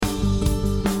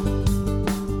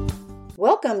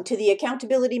Welcome to the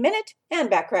Accountability Minute, and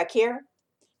Backrack here.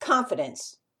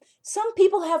 Confidence. Some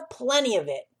people have plenty of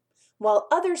it, while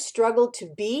others struggle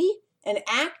to be and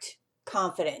act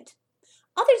confident.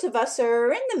 Others of us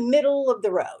are in the middle of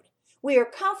the road. We are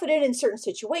confident in certain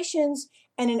situations,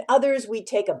 and in others we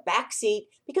take a backseat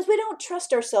because we don't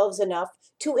trust ourselves enough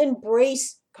to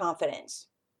embrace confidence.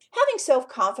 Having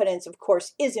self-confidence, of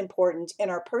course, is important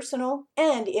in our personal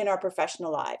and in our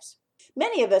professional lives.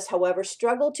 Many of us, however,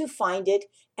 struggle to find it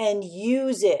and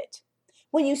use it.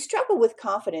 When you struggle with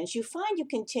confidence, you find you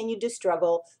continue to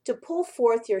struggle to pull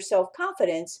forth your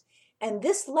self-confidence, and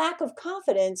this lack of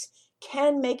confidence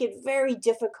can make it very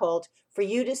difficult for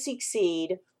you to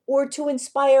succeed or to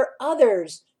inspire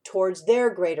others towards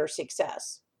their greater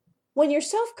success. When you're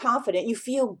self-confident, you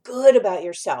feel good about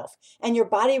yourself, and your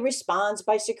body responds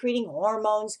by secreting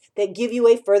hormones that give you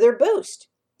a further boost.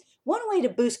 One way to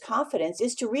boost confidence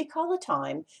is to recall a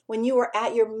time when you were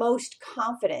at your most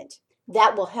confident.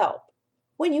 That will help.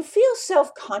 When you feel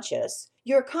self-conscious,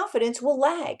 your confidence will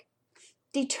lag.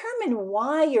 Determine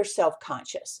why you're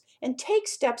self-conscious and take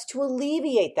steps to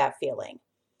alleviate that feeling.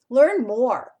 Learn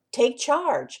more, take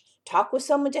charge, talk with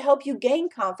someone to help you gain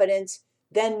confidence,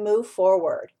 then move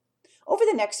forward. Over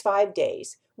the next 5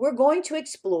 days, we're going to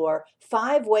explore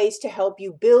 5 ways to help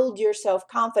you build your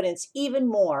self-confidence even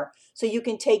more so you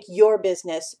can take your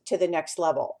business to the next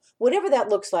level, whatever that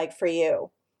looks like for you.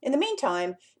 In the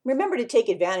meantime, remember to take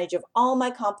advantage of all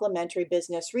my complimentary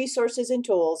business resources and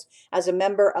tools as a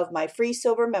member of my free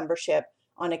silver membership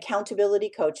on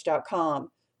accountabilitycoach.com.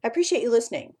 I appreciate you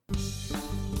listening.